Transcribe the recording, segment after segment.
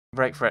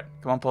Break for it.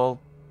 Come on,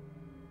 Paul.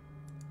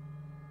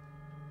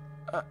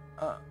 I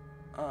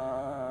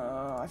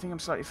think I'm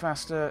slightly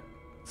faster.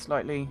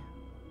 Slightly.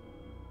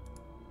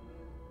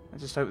 I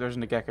just hope there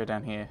isn't a gecko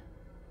down here.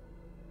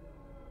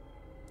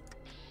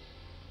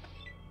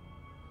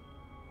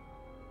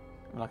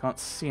 Well, I can't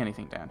see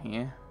anything down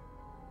here.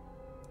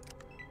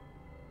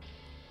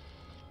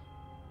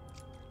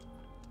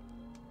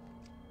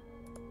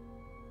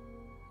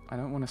 I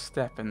don't want to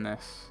step in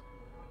this.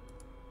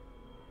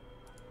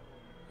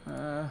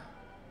 Can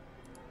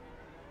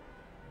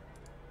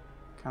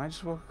I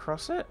just walk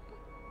across it?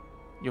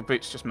 Your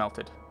boots just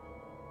melted.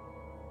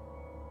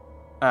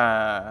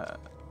 Oh,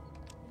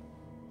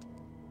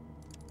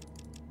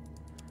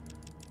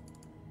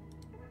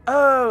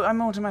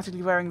 I'm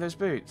automatically wearing those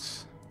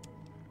boots.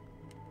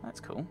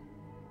 That's cool.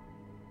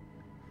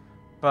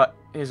 But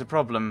here's a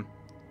problem.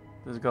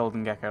 There's a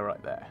golden gecko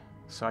right there.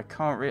 So I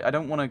can't really... I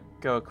don't want to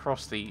go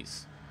across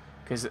these.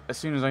 Because as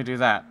soon as I do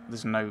that,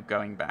 there's no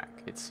going back,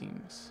 it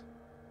seems.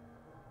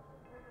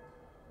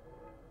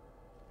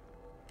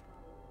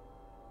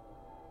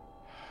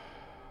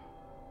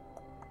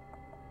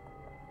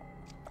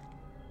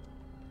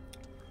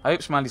 I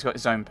hope Smiley's got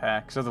his own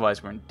pair, because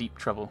otherwise we're in deep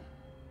trouble.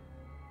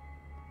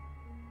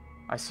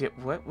 I see it.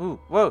 Whoa, whoa,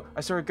 whoa!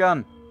 I saw a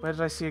gun. Where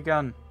did I see a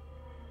gun?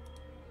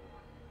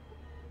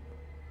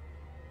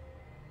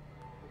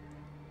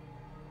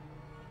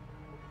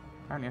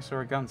 Apparently, I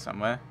saw a gun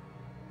somewhere.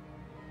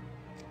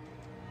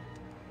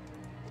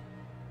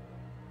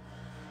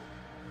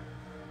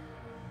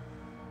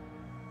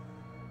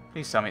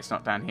 Please tell me it's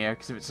not down here,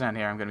 because if it's down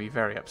here, I'm going to be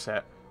very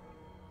upset.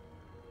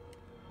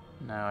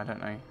 No, I don't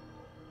know.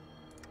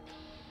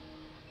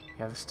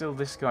 Yeah, there's still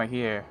this guy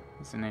here.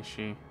 It's an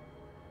issue.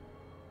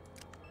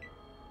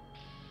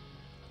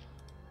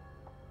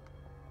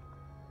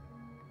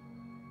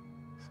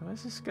 So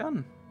where's this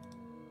gun?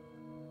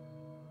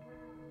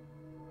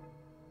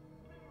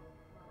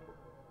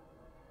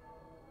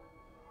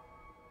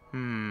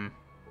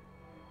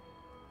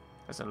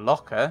 There's a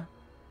locker.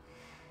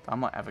 That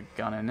might have a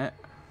gun in it.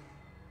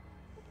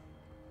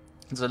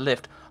 There's a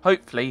lift.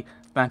 Hopefully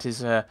that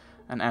is an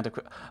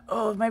adequate...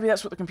 Oh, maybe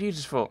that's what the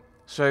computer's for.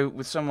 So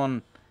with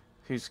someone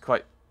who's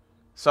quite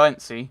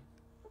sciencey,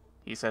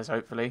 he says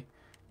hopefully,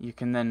 you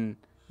can then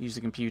use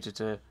the computer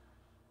to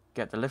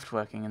get the lift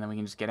working and then we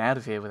can just get out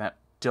of here without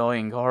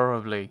dying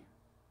horribly.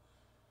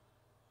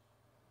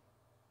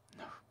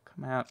 No,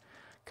 come out.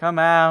 Come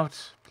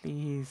out,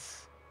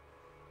 please.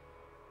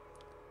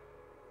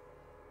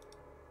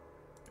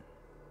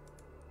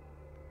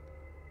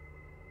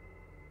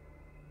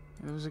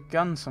 There was a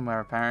gun somewhere,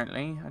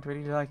 apparently. I'd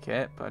really like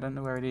it, but I don't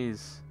know where it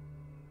is.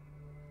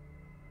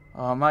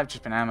 Oh, it might have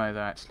just been ammo, though,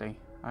 actually.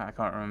 I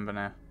can't remember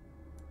now.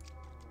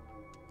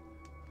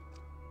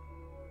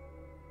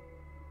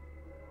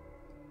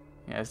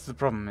 Yeah, this is the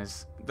problem,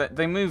 is that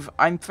they move...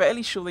 I'm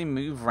fairly sure they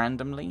move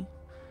randomly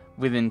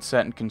within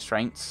certain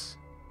constraints.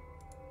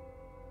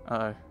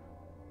 Uh-oh.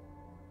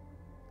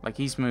 Like,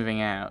 he's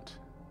moving out.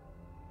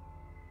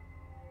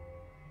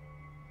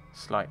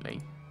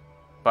 Slightly.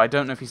 But I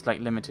don't know if he's like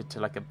limited to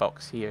like a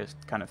box here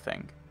kind of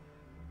thing.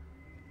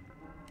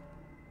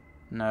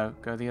 No,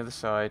 go the other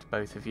side,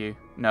 both of you.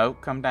 No,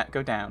 come down,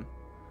 go down.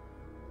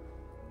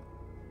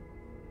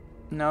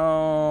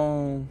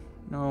 No,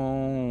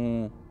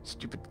 no,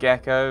 stupid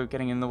gecko,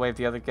 getting in the way of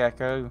the other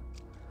gecko.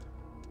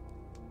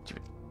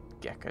 Stupid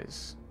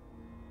geckos.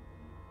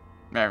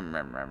 No,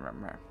 no,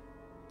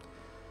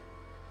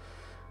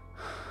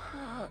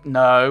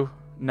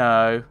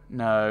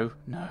 no,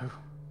 no.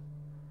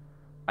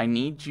 I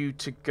need you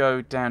to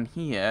go down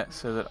here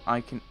so that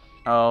I can...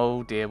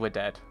 Oh dear, we're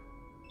dead.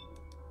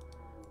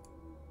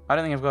 I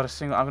don't think I've got a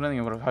single... I don't think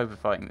I've got a hope of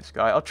fighting this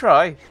guy. I'll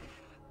try.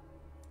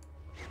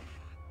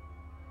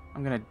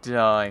 I'm gonna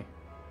die.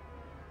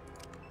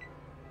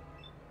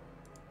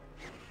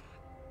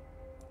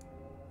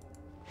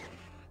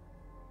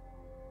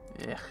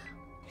 Ugh.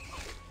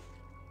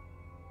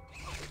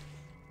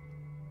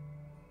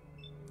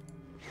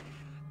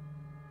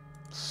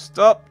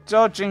 Stop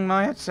dodging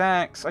my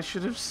attacks! I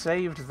should have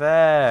saved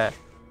there.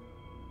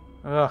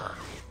 Ugh.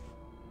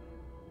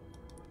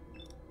 I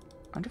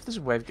wonder if there's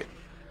a way of getting...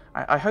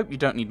 I hope you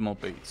don't need more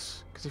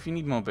boots. Because if you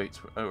need more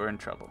boots, we're in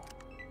trouble.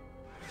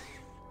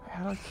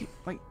 How do I keep...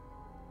 like...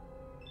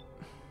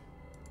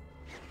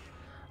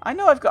 I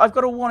know I've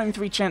got a 1 in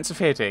 3 chance of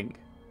hitting.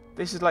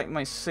 This is like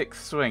my 6th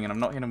swing and I'm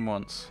not hitting him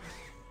once.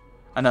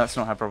 I know that's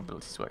not how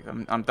probabilities work.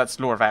 That's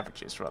law of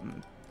averages rather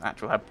than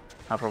actual how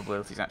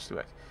probabilities actually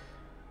work.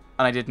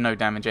 And I did no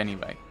damage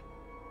anyway.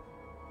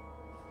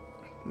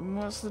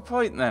 What's the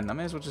point then? I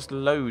may as well just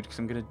load because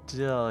I'm going to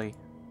die.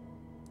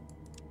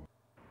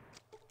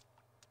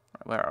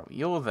 Right, where are we?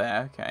 You're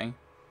there, okay.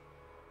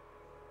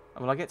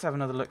 Well, I get to have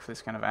another look for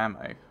this kind of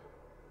ammo.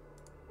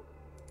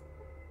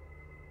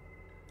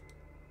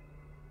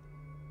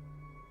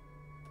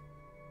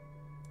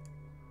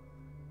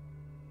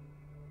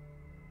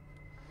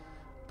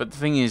 But the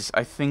thing is,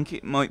 I think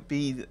it might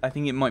be that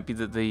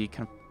the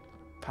kind of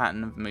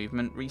pattern of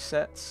movement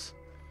resets.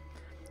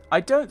 I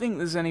don't think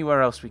there's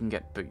anywhere else we can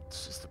get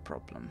boots, is the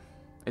problem.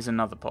 Is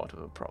another part of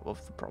the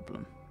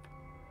problem.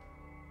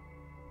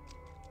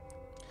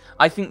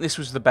 I think this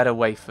was the better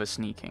way for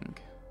sneaking.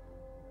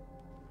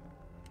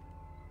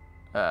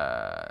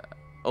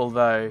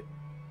 Although,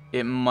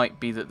 it might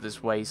be that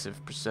there's ways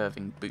of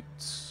preserving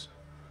boots.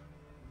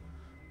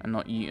 And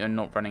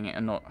not running it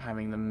and not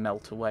having them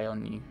melt away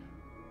on you.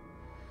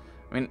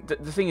 I mean,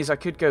 the thing is, I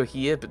could go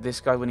here, but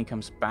this guy, when he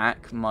comes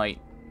back, might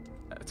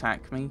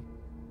attack me.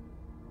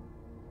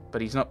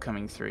 But he's not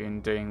coming through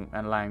and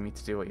allowing me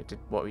to do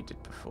what we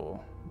did before,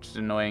 which is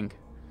annoying.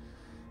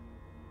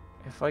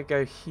 If I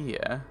go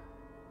here,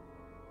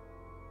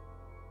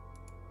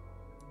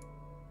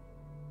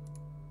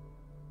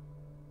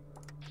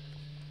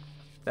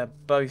 they're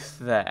both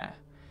there.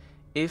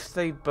 If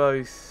they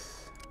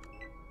both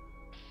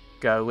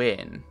go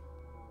in,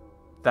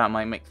 that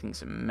might make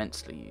things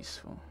immensely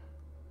useful.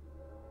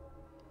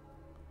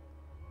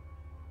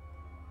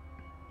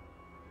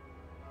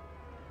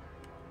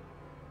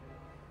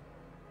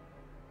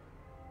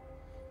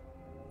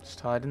 Just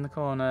hide in the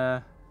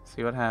corner.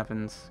 See what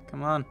happens.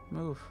 Come on,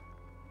 move.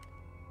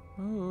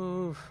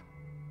 Move.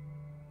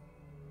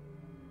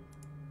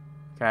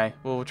 Okay,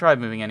 well, we'll try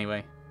moving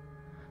anyway.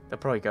 They'll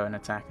probably go and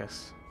attack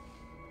us.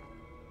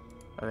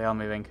 Oh, they are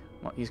moving.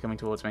 What? He's coming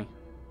towards me.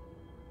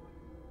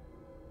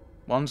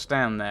 One's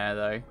down there,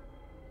 though.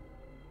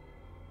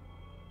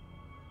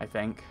 I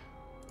think.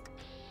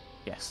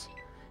 Yes.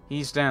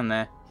 He's down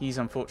there. He's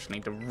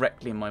unfortunately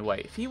directly in my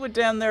way. If he were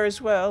down there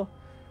as well,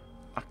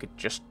 I could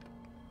just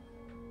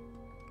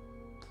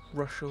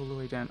rush all the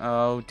way down.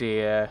 Oh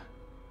dear.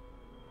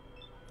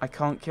 I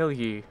can't kill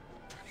you.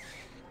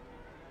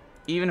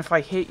 Even if I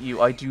hit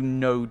you, I do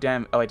no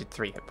damage. Oh, I did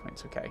 3 hit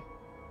points. Okay.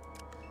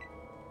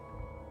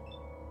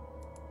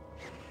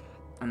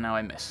 And now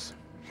I miss.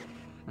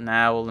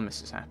 Now all the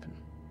misses happen.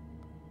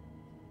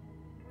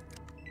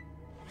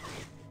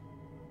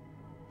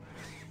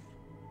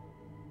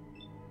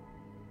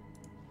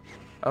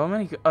 Oh, I'm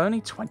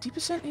only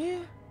 20%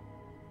 here?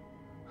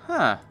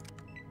 Huh.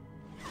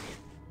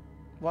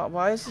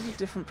 Why is it a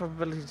different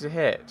probability to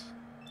hit?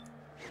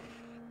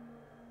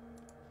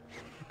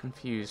 I'm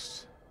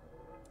confused.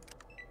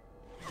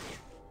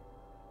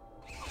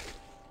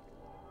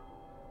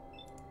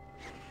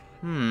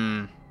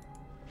 The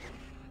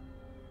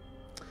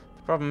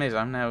problem is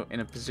I'm now in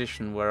a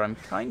position where I'm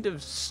kind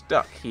of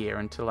stuck here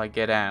until I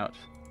get out.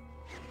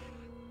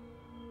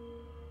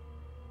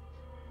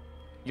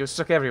 You're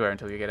stuck everywhere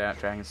until you get out,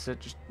 Dragon. So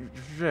just...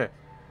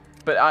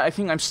 But I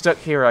think I'm stuck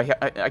here.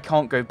 I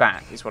can't go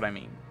back, is what I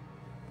mean.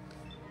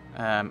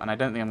 And I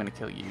don't think I'm going to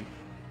kill you.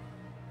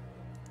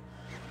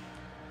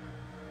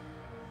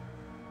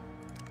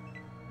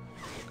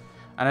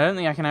 And I don't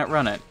think I can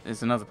outrun it,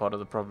 is another part of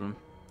the problem.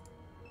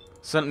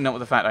 Certainly not with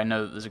the fact I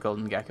know that there's a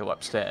golden gecko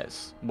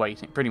upstairs,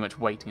 pretty much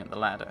waiting at the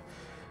ladder.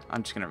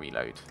 I'm just going to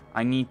reload.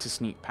 I need to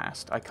sneak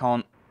past. I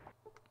can't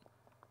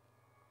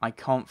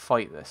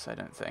fight this, I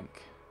don't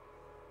think.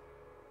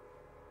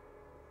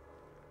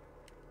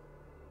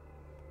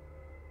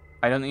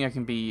 I don't think I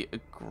can be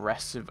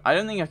aggressive. I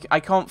don't think I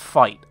can't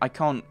fight. I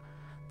can't...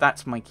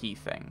 That's my key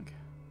thing.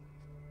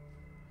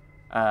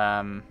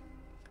 I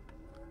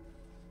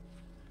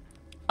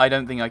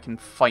don't think I can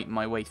fight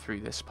my way through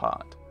this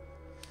part.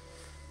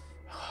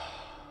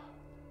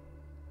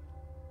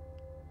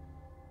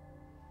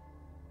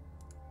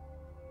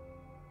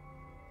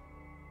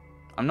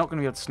 I'm not going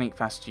to be able to sneak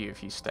past you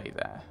if you stay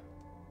there.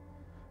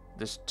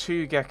 There's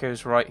 2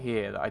 geckos right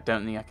here that I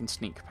don't think I can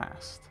sneak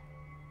past.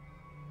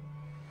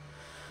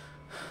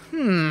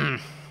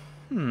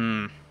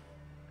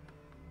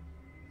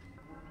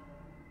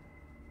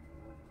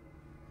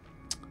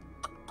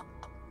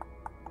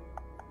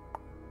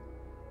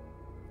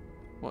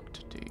 What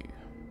to do?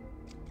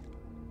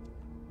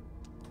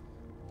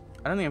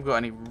 I don't think I've got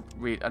any.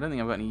 I don't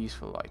think I've got any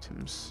useful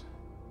items.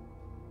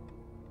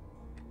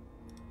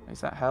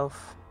 Is that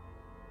health?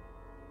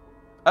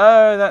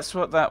 Oh, that's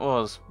what that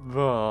was.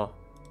 Ugh.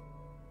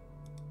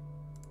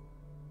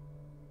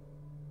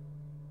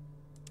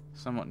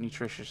 Somewhat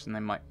nutritious, and they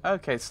might...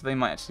 Okay, so they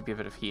might actually be a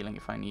bit of healing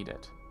if I need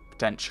it.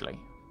 Potentially.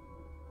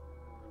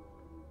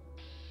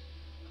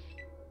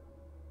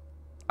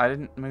 I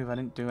didn't move, I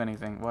didn't do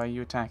anything. Why are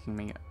you attacking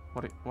me?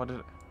 What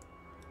did...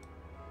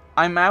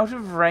 I'm out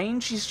of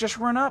range? She's just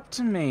run up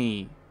to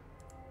me!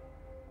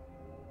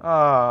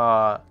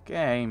 Ah,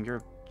 game, you're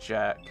a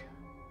jerk.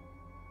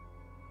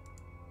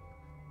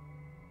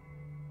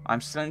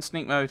 I'm still in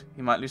sneak mode.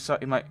 He might lose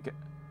sight, he might get...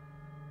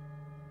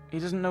 He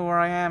doesn't know where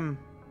I am.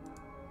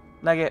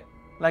 Leg it.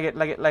 Leg it,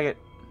 leg it, leg it.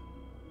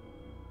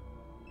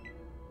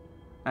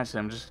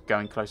 Actually, I'm just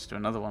going closer to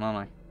another one, aren't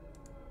I?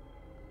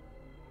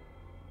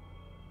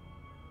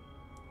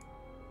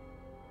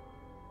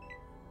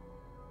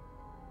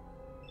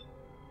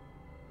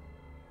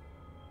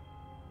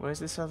 Where's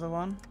this other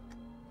one?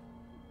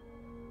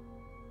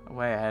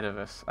 Way ahead of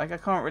us. Like, I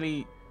can't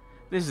really...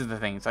 This is the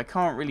thing. I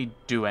can't really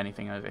do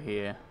anything over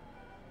here.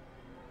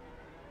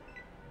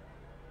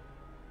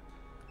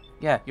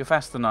 Yeah, you're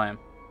faster than I am.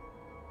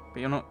 But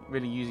you're not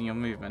really using your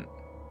movement.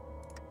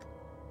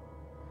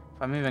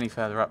 If I move any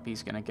further up,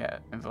 he's going to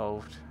get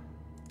involved.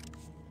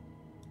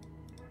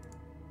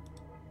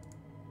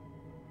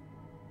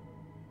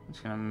 I'm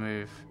just going to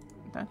move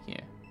down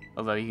here.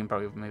 Although he can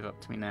probably move up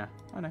to me now.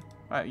 Oh no.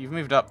 Right, you've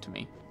moved up to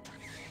me.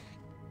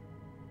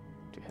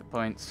 2 hit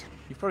points.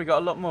 You've probably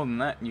got a lot more than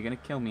that, and you're going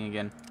to kill me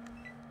again.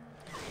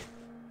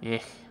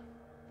 Yeah.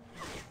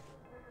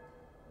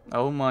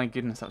 Oh my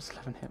goodness, that was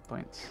 11 hit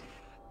points.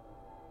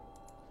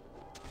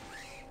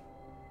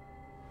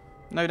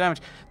 No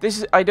damage. This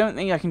is. I don't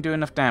think I can do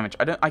enough damage.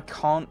 I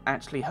can't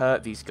actually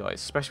hurt these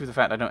guys, especially with the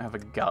fact I don't have a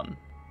gun,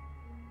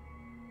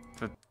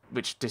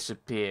 which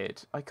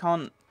disappeared. I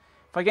can't.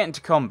 If I get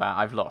into combat,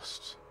 I've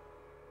lost.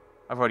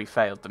 I've already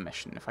failed the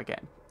mission. If I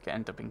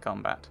end up in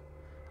combat,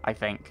 I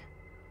think,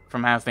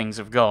 from how things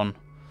have gone.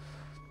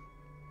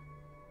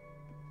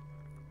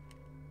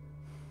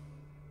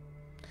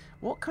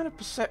 What kind of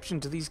perception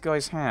do these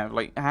guys have?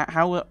 Like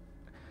how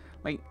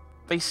like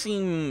they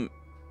seem.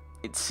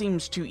 It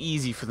seems too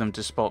easy for them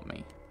to spot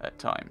me at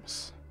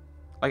times.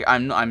 Like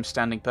I'm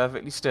standing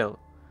perfectly still.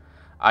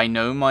 I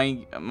know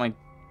my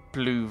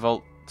blue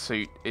vault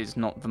suit is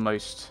not the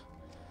most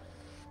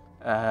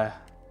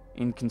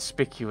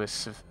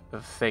inconspicuous of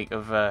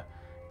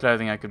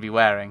clothing I could be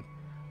wearing,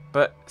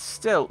 but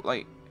still,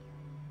 like,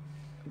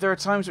 there are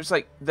times where it's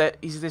like that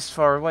he's this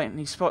far away and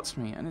he spots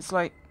me, and it's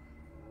like,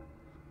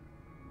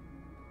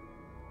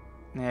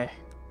 yeah,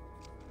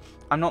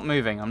 I'm not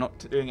moving. I'm not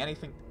doing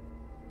anything.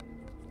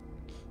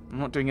 I'm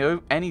not doing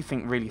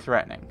anything really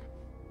threatening.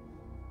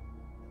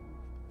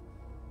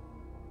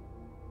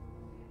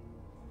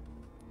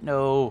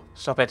 No,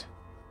 stop it.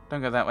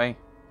 Don't go that way.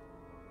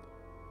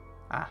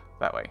 Ah,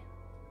 that way.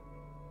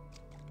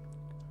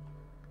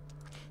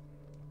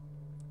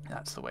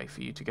 That's the way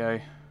for you to go.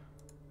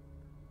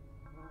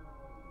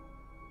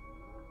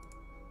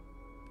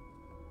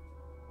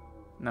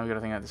 Now we've got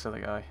to think about this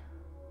other guy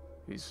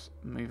who's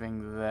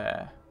moving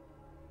there.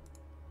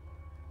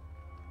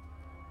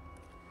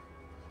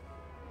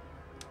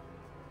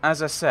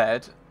 As I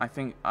said, I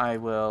think I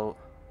will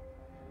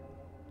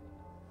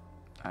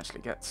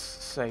actually get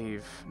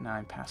save now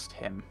I'm past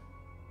him.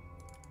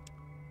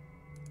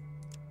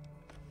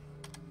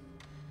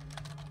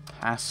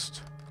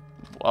 Past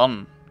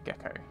 1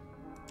 gecko.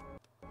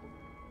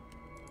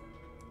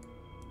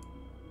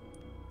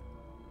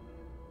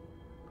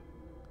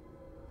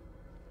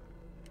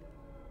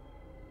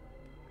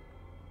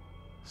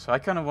 So I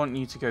kind of want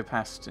you to go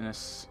past and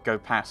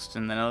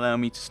then allow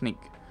me to sneak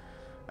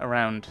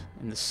around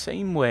in the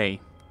same way.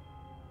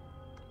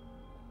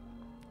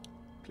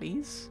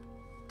 Please?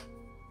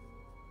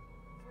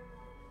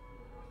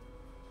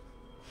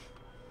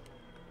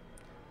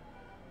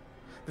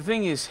 The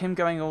thing is, him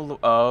going all the...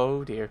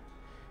 Oh, dear.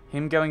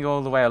 Him going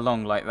all the way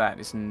along like that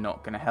is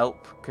not going to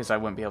help, because I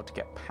won't be able to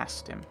get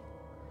past him.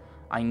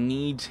 I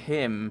need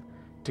him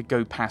to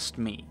go past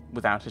me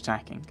without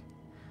attacking.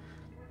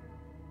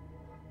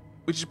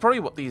 Which is probably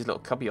what these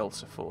little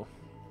cubbyholes are for.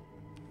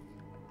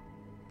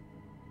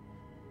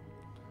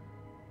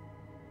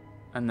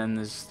 And then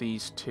there's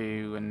these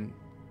two and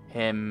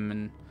him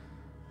and...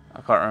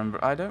 I can't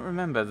remember. I don't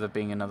remember there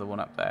being another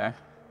one up there.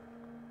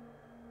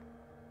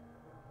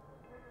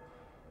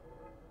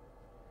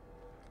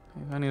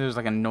 If only there was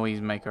like a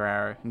noisemaker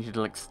arrow. And you'd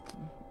like...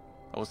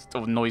 Or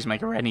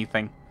noisemaker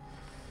anything.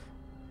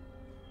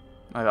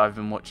 I've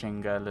been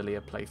watching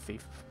Lilia play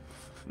Thief.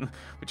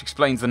 Which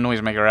explains the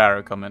noisemaker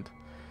arrow comment.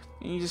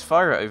 And you just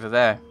fire it over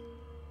there.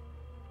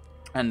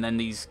 And then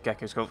these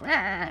geckos go...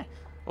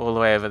 all the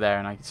way over there,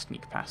 and I can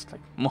sneak past, like,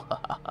 and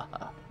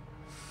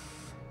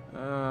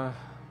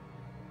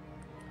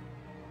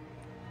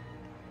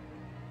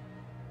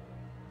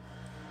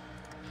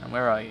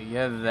where are you?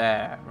 You're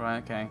there. Right,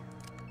 okay.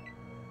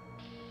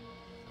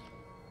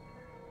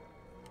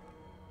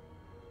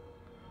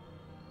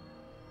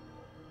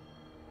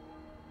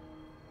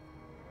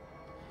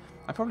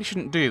 I probably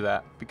shouldn't do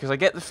that, because I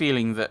get the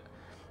feeling that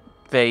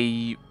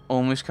they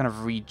almost kind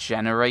of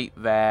regenerate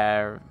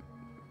their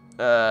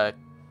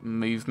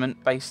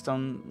movement based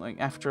on, like,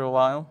 after a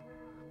while,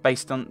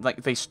 based on,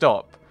 like, they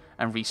stop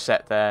and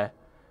reset their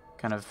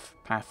kind of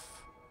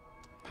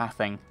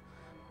pathing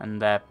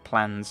and their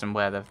plans and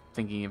where they're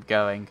thinking of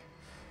going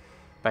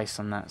based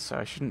on that. So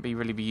I shouldn't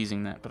really be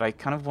using that, but I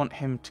kind of want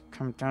him to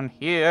come down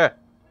here.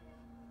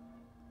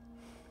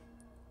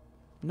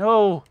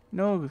 No,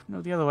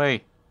 the other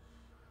way.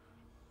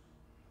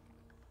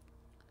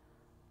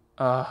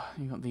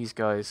 You got these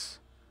guys.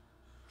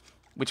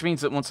 Which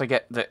means that once I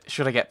get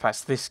should I get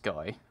past this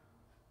guy,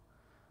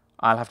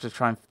 I'll have to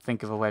try and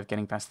think of a way of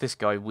getting past this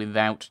guy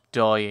without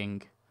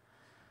dying.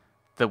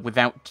 The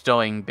without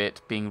dying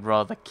bit being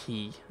rather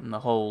key in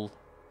the whole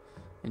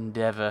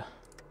endeavour.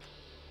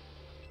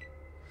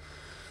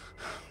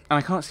 And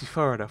I can't see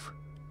far enough.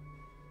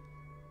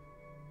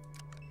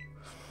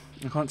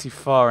 I can't see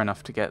far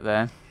enough to get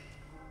there.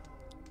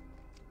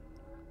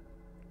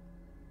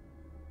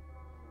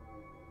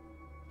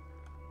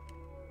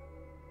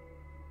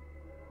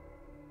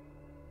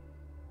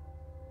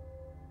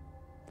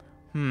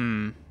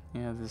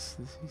 Yeah,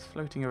 he's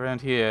floating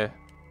around here.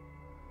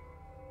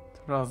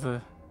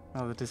 rather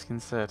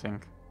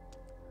disconcerting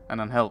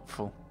and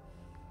unhelpful.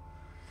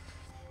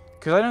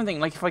 Because I don't think,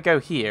 like, if I go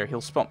here,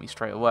 he'll spot me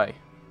straight away.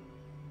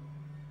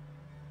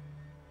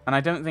 And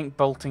I don't think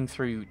bolting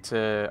through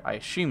to, I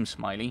assume,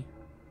 Smiley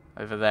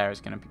over there is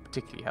going to be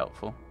particularly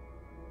helpful.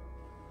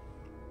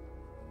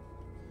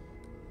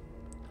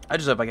 I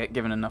just hope I get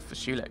given enough for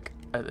Shulik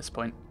at this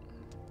point.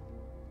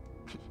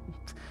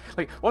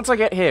 Like, once I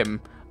get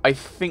him, I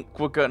think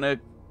we're gonna...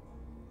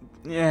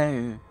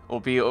 Yeah,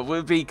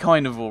 we'll be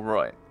kind of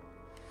alright.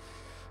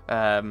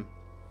 But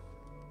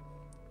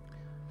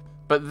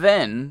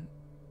then...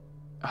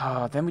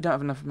 then we don't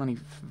have enough money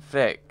for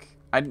Vic.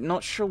 I'm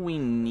not sure we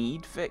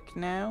need Vic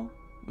now.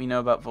 We know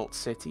about Vault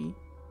City.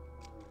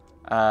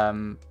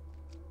 But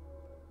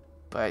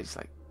it's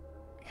like...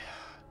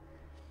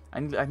 I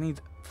need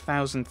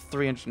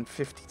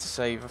 1,350 to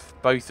save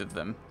both of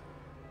them.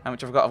 How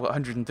much have I got? I've got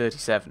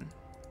 137.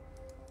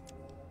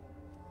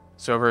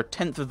 So we're a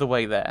tenth of the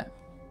way there.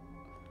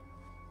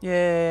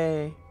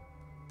 Yay!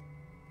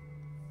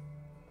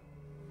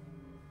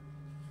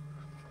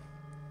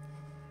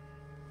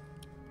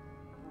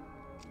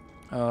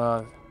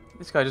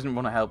 This guy doesn't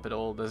want to help at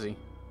all, does he?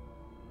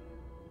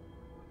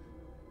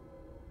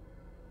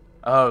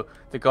 Oh,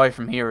 the guy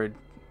from here had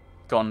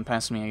gone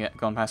past me.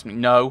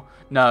 No,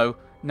 no,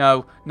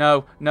 no,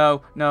 no,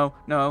 no, no, no,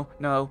 no,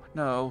 no,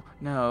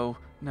 no,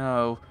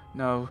 no,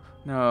 no,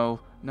 no,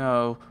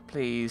 no,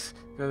 please,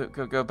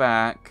 go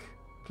back,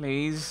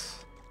 please.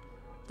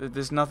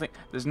 There's nothing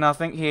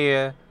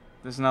here.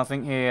 There's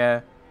nothing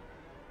here.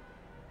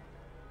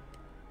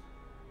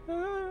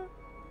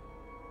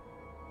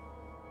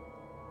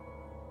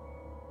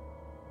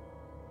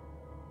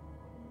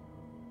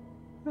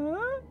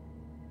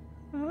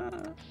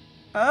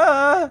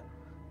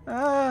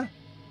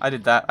 I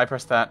did that. I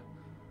pressed that.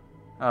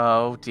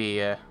 Oh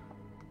dear.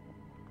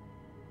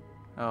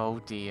 Oh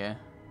dear.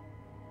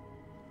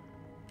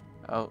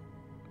 Oh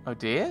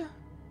dear?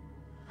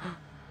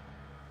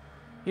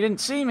 He didn't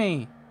see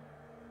me!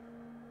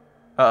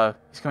 Uh-oh,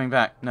 he's coming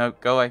back. No,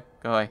 go away,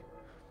 go away.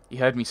 He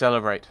heard me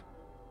celebrate.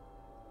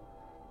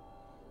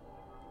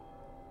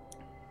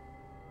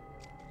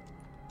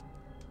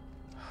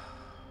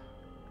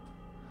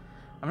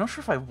 I'm not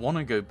sure if I want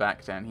to go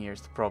back down here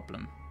is the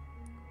problem.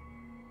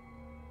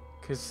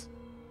 Because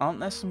aren't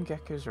there some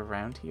geckos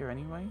around here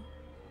anyway?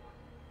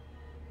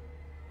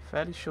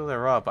 Fairly sure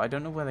there are, but I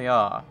don't know where they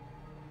are.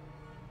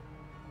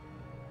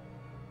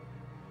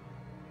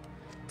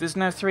 There's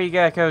now 3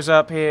 geckos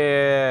up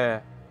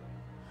here.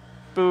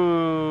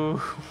 Boo.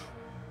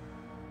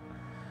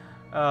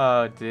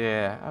 Oh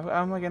dear. How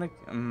am I gonna...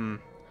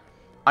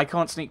 I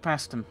can't sneak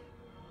past them.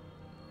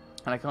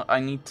 And I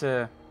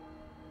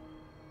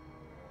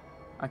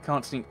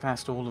can't sneak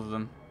past all of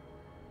them.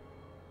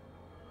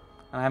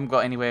 And I haven't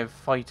got any way of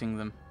fighting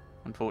them,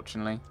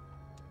 unfortunately.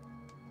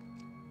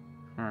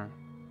 I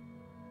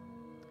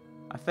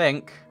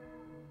think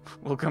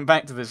we'll come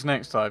back to this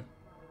next time.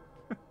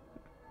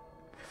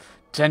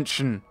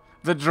 Tension.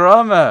 The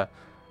drama.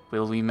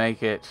 Will we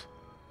make it?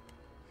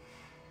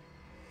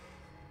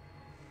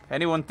 If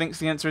anyone thinks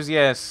the answer is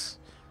yes.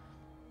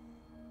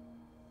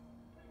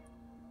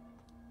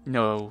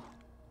 No.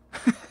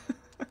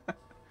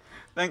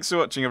 Thanks for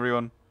watching,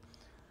 everyone.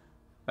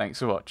 Thanks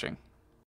for watching.